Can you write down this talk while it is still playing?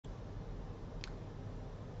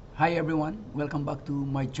Hi everyone, welcome back to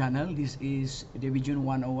my channel. This is Division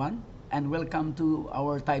 101 and welcome to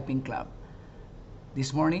our typing club.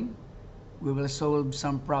 This morning, we will solve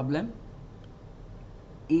some problem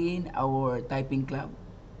in our typing club,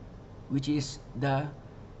 which is the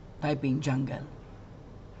typing jungle.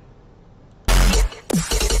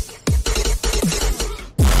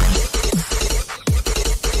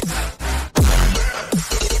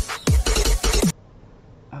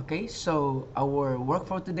 Okay, so our work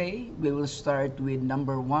for today, we will start with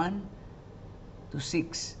number 1 to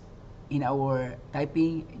 6 in our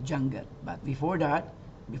typing jungle. But before that,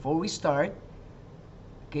 before we start,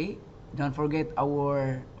 okay, don't forget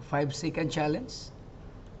our 5-second challenge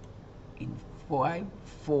in 5,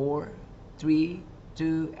 4, 3,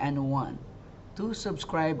 2, and 1. To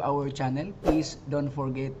subscribe our channel, please don't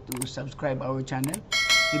forget to subscribe our channel,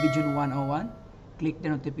 Division 101. Click the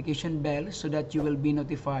notification bell so that you will be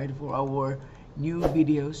notified for our new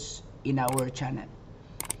videos in our channel.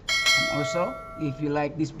 And also, if you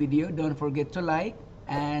like this video, don't forget to like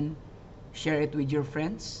and share it with your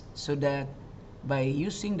friends so that by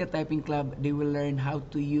using the typing club, they will learn how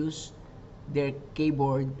to use their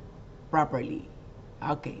keyboard properly.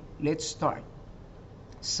 Okay, let's start.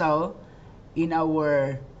 So, in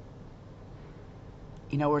our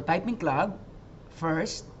typing club,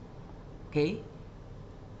 first, okay,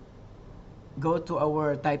 go to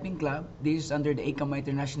our typing club. This is under the Akama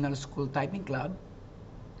International School Typing Club.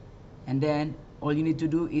 And then all you need to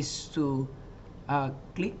do is to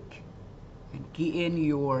click and key in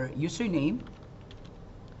your username.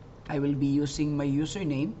 I will be using my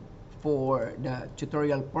username for the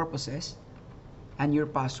tutorial purposes and your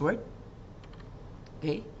password.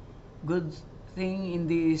 Okay, good thing in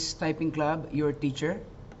this typing club, your teacher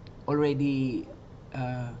already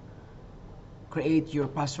create your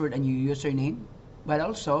password and your username. But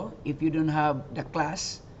also, if you don't have the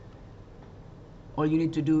class, all you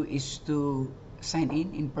need to do is to sign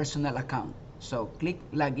in personal account. So click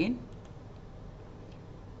login.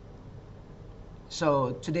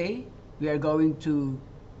 So today we are going to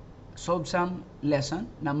solve some lesson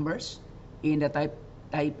numbers in the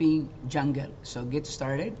typing jungle. So get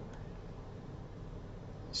started.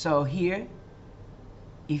 So here,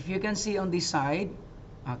 if you can see on this side,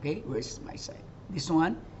 okay, where's my side? This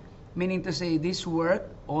one, meaning to say this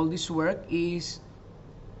work, all this work is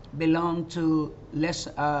belong to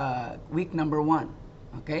week number 1.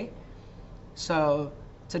 Okay, so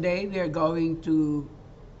today we are going to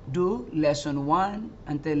do lesson 1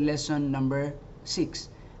 until lesson number 6.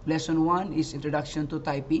 Lesson 1 is introduction to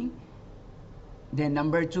typing. Then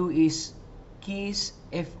number 2 is keys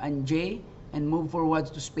F and J and move forward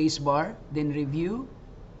to space bar. Then review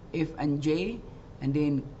F and J, and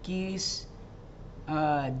then keys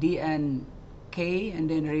D and K, and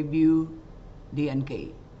then review D and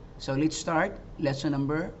K. So let's start lesson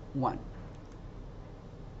number 1.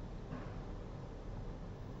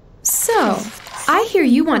 So, I hear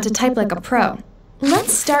you want to type like a pro.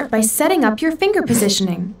 Let's start by setting up your finger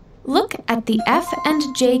positioning. Look at the F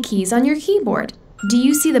and J keys on your keyboard. Do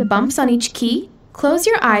you see the bumps on each key? Close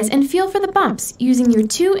your eyes and feel for the bumps using your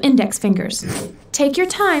 2 index fingers. Take your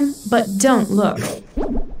time, but don't look.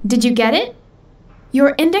 Did you get it?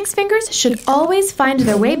 Your index fingers should always find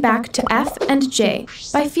their way back to F and J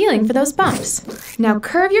by feeling for those bumps. Now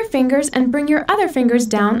curve your fingers and bring your other fingers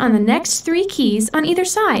down on the next 3 keys on either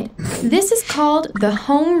side. This is called the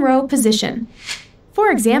home row position.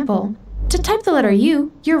 For example, to type the letter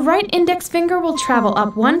U, your right index finger will travel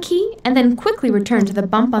up 1 key and then quickly return to the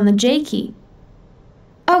bump on the J key.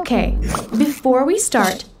 Okay, before we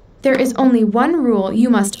start, there is only one rule you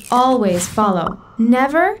must always follow.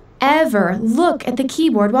 Never, ever look at the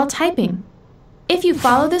keyboard while typing. If you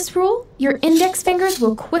follow this rule, your index fingers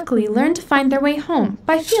will quickly learn to find their way home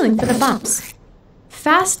by feeling for the bumps.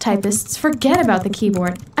 Fast typists forget about the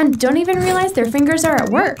keyboard and don't even realize their fingers are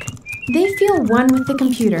at work. They feel one with the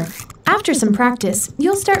computer. After some practice,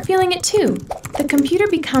 you'll start feeling it too. The computer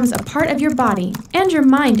becomes a part of your body and your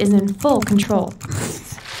mind is in full control.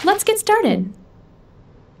 Let's get started.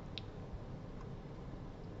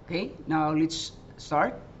 Okay, now let's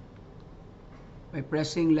start by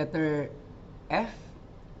pressing letter F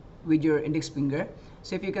with your index finger.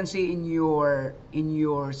 So if you can see in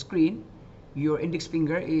your screen, your index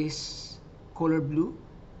finger is color blue.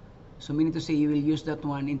 So meaning to say you will use that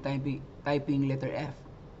one in typing letter F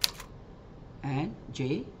and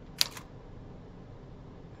J.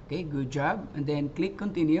 Okay, good job. And then click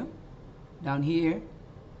continue. Down here,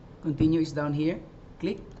 continue is down here.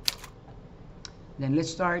 Click. Then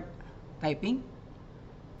let's start typing.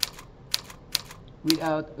 We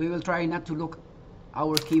will try not to look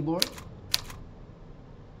our keyboard.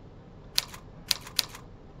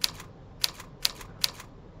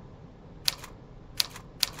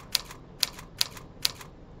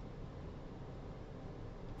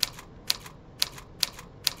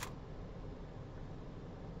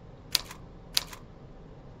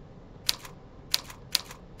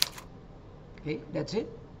 Okay, that's it.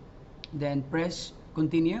 Then press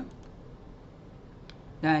continue.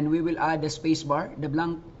 Then we will add the space bar. The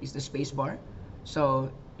blank is the space bar. So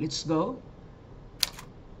let's go.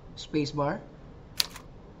 Space bar.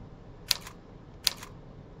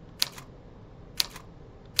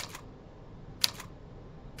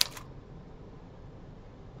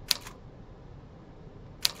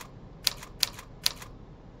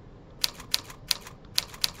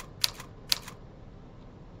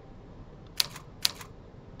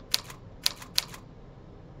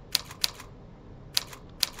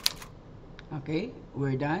 Okay,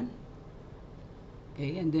 we're done.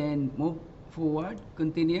 Okay, and then move forward,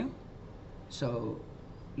 continue. So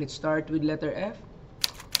let's start with letter F.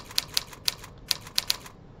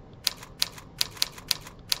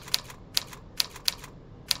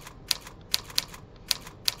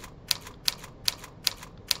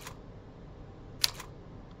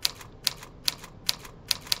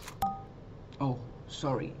 Oh,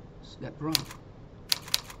 sorry, is that wrong?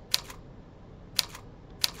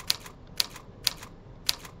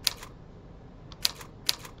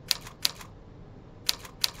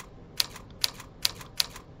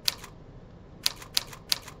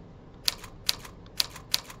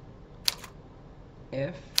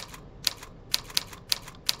 F.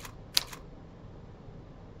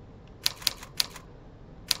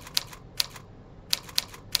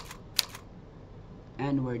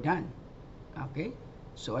 And we're done. Okay,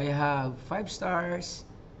 so I have 5 stars.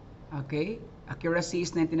 Okay, accuracy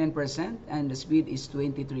is 99% and the speed is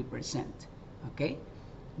 23%. Okay,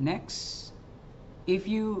 next, if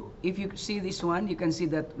you see this one, you can see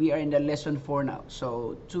that we are in the lesson 4 now,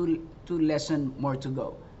 so two lesson more to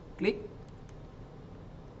go. Click,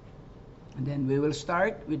 and then we will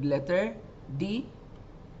start with letter D,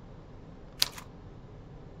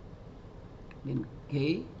 then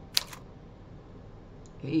K.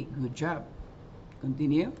 Okay, good job.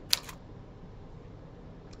 Continue,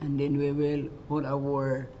 and then we will put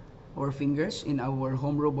our fingers in our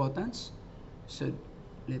home row buttons. So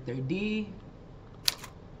letter D,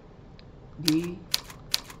 D,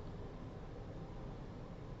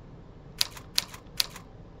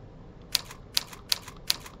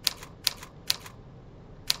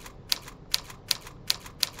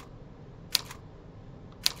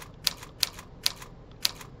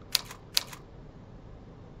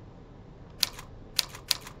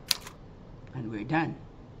 and we're done.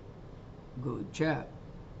 Good job.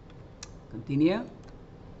 Continue.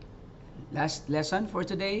 Last lesson for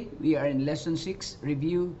today, we are in lesson 6,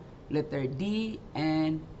 review letter D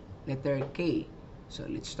and letter K. So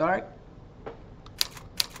let's start.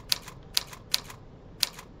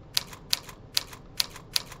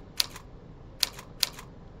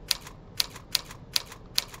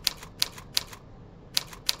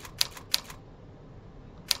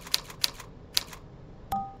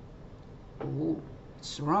 Oh,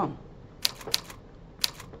 it's wrong.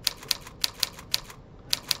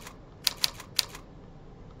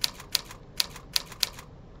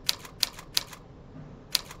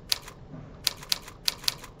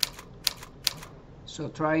 So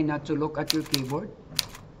try not to look at your keyboard.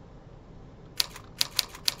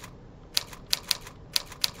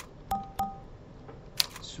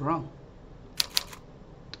 It's wrong.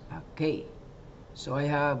 Okay, so I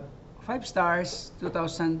have 5 stars,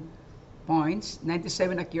 2000 points,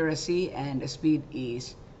 97 accuracy, and the speed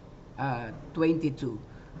is 22.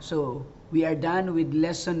 So we are done with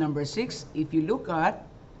lesson number 6. If you look at,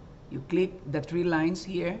 you click the 3 lines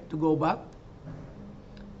here to go back.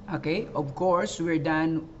 Okay, of course, we're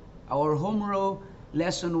done our home row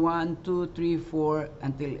lesson 1, 2, 3, 4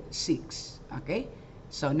 until 6. Okay,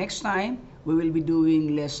 so next time we will be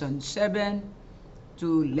doing lesson 7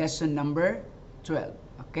 to lesson number 12.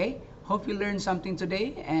 Okay, hope you learned something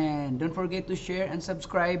today, and don't forget to share and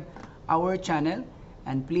subscribe our channel,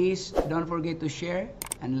 and please don't forget to share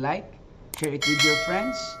and share it with your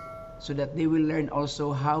friends so that they will learn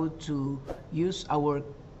also how to use our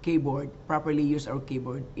keyboard, properly use our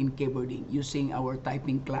keyboard in keyboarding using our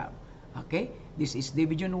typing club. Okay, this is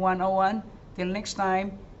Division 101. Till next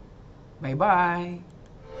time, bye bye.